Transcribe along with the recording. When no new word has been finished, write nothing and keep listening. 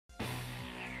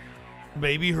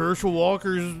Maybe Herschel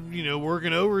Walker's,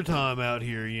 working overtime out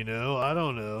here, I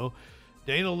don't know.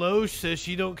 Dana Loesch says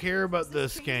she don't care about the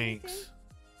skanks.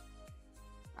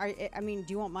 I mean,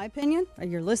 do you want my opinion?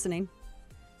 You're listening.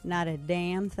 Not a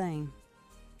damn thing.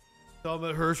 Talking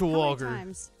about Herschel How Walker. many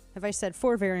times have I said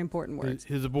 4 very important words?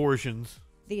 His abortions.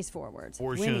 These 4 words.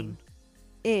 Abortion. Winning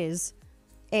is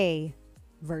a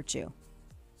virtue.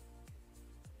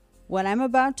 What I'm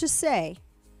about to say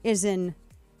is in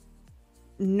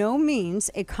no means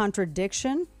a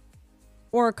contradiction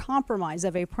or a compromise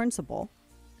of a principle.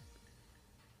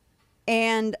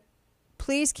 And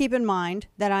please keep in mind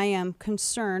that I am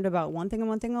concerned about one thing and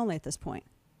one thing only at this point.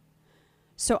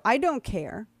 So I don't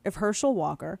care if Herschel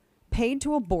Walker paid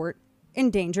to abort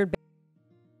endangered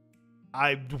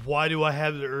babies. Why do I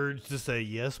have the urge to say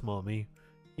yes, mommy?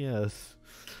 Yes.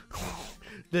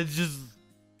 That's just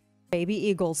Baby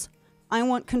eagles. I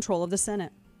want control of the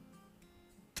Senate.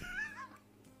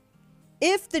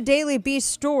 If the Daily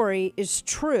Beast story is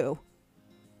true,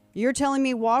 you're telling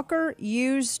me Walker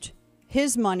used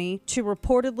his money to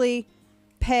reportedly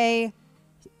pay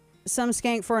some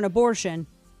skank for an abortion,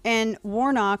 and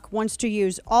Warnock wants to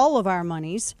use all of our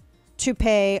monies to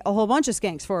pay a whole bunch of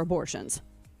skanks for abortions.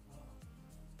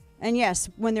 And yes,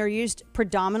 when they're used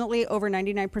predominantly over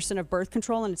 99% of birth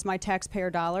control and it's my taxpayer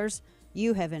dollars,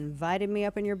 you have invited me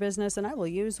up in your business and I will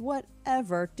use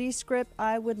whatever descript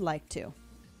I would like to.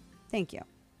 Thank you.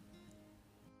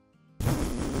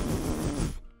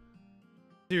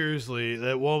 seriously,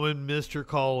 that woman missed her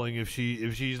calling if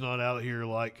she's not out here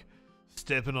like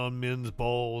stepping on men's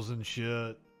balls and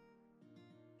shit.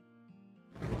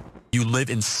 You live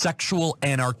in sexual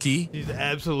anarchy. She's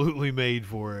absolutely made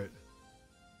for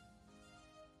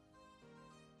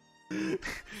it.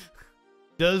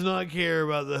 Does not care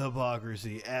about the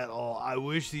hypocrisy at all. I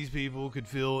wish these people could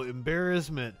feel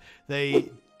embarrassment. They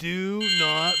do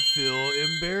not feel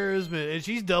embarrassment. And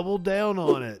she's doubled down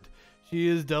on it. She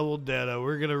is doubled down.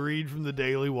 We're going to read from the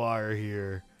Daily Wire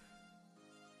here.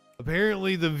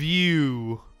 Apparently The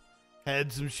View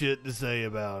had some shit to say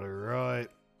about her, right?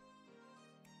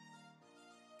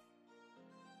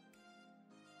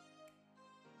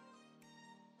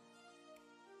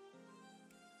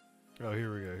 Oh,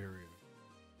 here we go.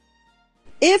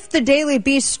 If the Daily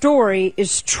Beast story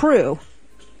is true,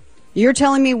 you're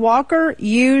telling me Walker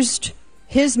used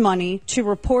his money to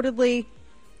reportedly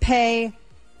pay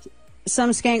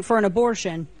some skank for an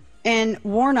abortion, and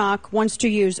Warnock wants to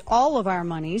use all of our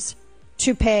monies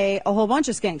to pay a whole bunch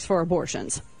of skanks for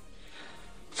abortions.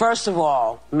 First of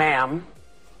all, ma'am,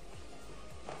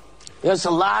 there's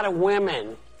a lot of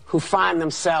women who find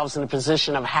themselves in a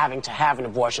position of having to have an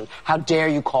abortion. How dare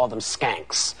you call them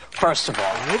skanks, first of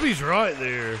all. Whoopi's right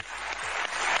there.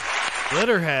 Let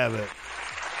her have it.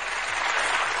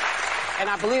 And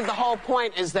I believe the whole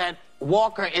point is that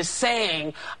Walker is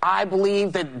saying, I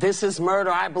believe that this is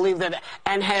murder, I believe that,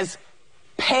 and has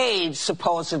paid,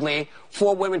 supposedly,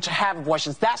 for women to have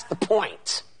abortions. That's the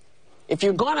point. If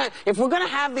we're gonna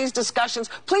have these discussions,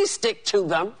 please stick to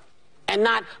them. And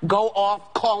not go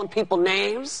off calling people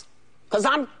names. Because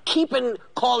I'm keeping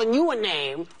calling you a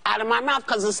name out of my mouth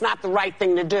because it's not the right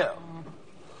thing to do.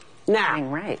 Now.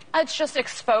 Right. It just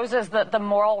exposes the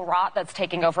moral rot that's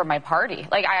taking over my party.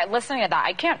 Like, listening to that,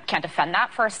 I can't defend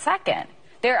that for a second.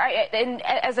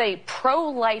 As a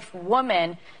pro-life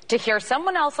woman, to hear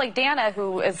someone else like Dana,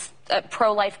 who is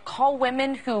pro-life, call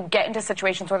women who get into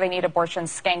situations where they need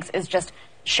abortions skanks is just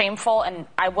shameful, and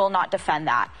I will not defend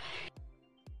that.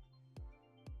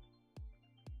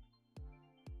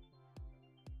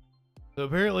 So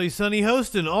apparently Sonny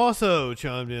Hostin also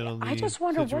chimed in on the I just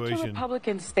wonder situation. what do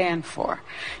Republicans stand for?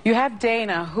 You have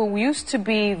Dana, who used to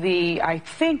be I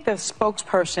think the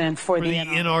spokesperson for the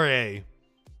NRA.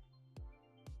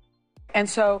 And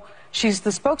so she's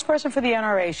the spokesperson for the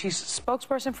NRA. She's a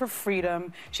spokesperson for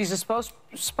freedom. She's a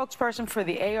spokesperson for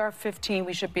the AR-15.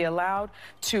 We should be allowed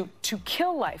to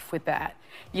kill life with that.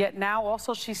 Yet now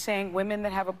also she's saying women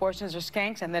that have abortions are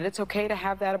skanks and that it's okay to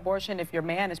have that abortion if your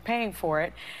man is paying for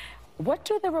it. What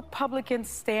do the Republicans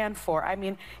stand for? I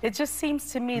mean, it just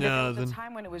seems to me that there was a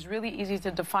time when it was really easy to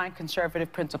define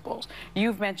conservative principles.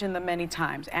 You've mentioned them many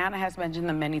times. Anna has mentioned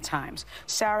them many times.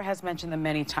 Sarah has mentioned them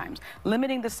many times.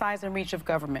 Limiting the size and reach of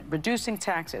government, reducing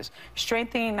taxes,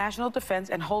 strengthening national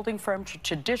defense, and holding firm to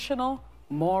traditional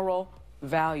moral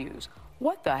values.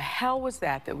 What the hell was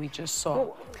that we just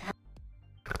saw?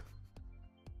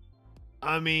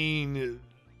 I mean,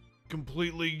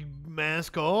 completely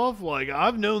mask off. Like,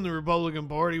 I've known the Republican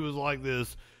Party was like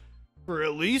this for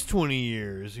at least 20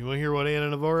 years. You want to hear what Anna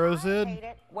Navarro said? I hate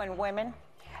it when women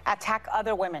attack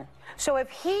other women. So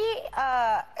if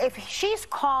she's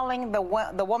calling the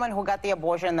woman who got the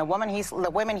abortion, the women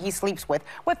he sleeps with,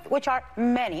 which are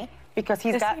many, because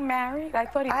he's got. Is he married? I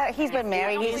thought he's been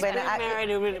married. He's been married.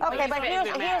 Okay, but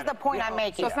here's the point I'm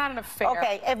making. So it's not an affair.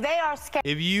 Okay, if they are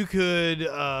If you could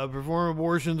perform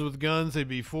abortions with guns, they'd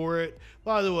be for it.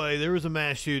 By the way, there was a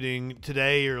mass shooting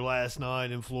today or last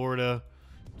night in Florida.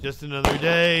 Just another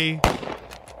day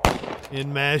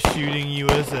in mass shooting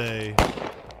USA.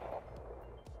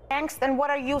 skanks, then what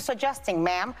are you suggesting,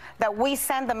 ma'am? That we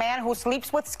send the man who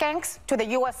sleeps with skanks to the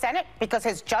U.S. Senate because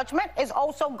his judgment is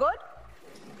also good?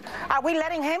 Are we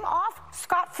letting him off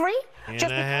scot-free? Anna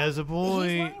has a point.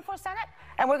 He's running for Senate?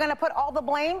 And we're going to put all the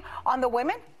blame on the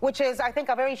women, which is, I think,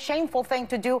 a very shameful thing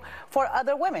to do for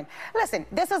other women. Listen,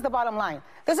 this is the bottom line.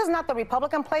 This is not the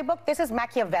Republican playbook. This is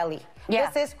Machiavelli.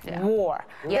 Yeah. This is war.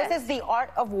 Yes. This is the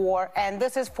art of war, and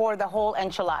this is for the whole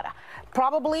enchilada.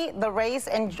 Probably the race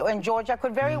in Georgia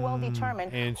could very well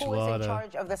determine who is in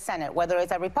charge of the Senate, whether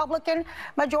it's a Republican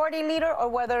majority leader or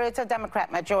whether it's a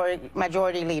Democrat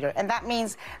majority leader. And that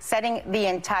means setting the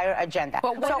entire agenda.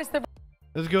 But what is the...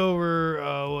 Let's go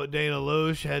over what Dana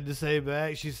Loesch had to say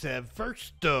back. She said,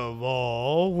 first of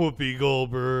all, Whoopi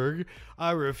Goldberg,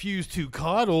 I refuse to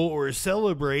coddle or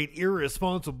celebrate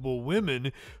irresponsible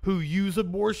women who use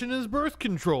abortion as birth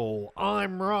control.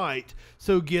 I'm right,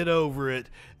 so get over it.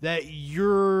 That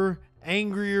you're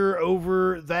angrier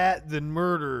over that than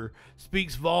murder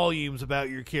speaks volumes about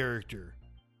your character.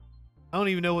 I don't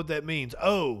even know what that means.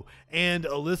 Oh, and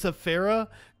Alyssa Farah,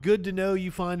 good to know you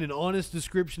find an honest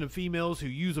description of females who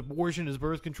use abortion as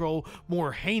birth control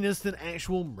more heinous than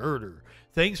actual murder.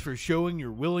 Thanks for showing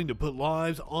you're willing to put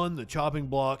lives on the chopping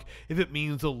block if it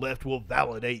means the left will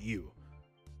validate you.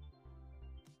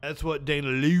 That's what Dana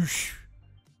Loesch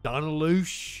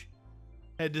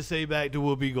had to say back to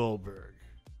Whoopi Goldberg.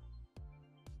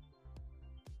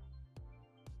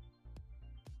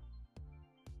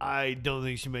 I don't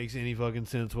think she makes any fucking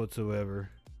sense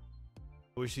whatsoever.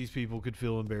 I wish these people could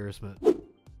feel embarrassment.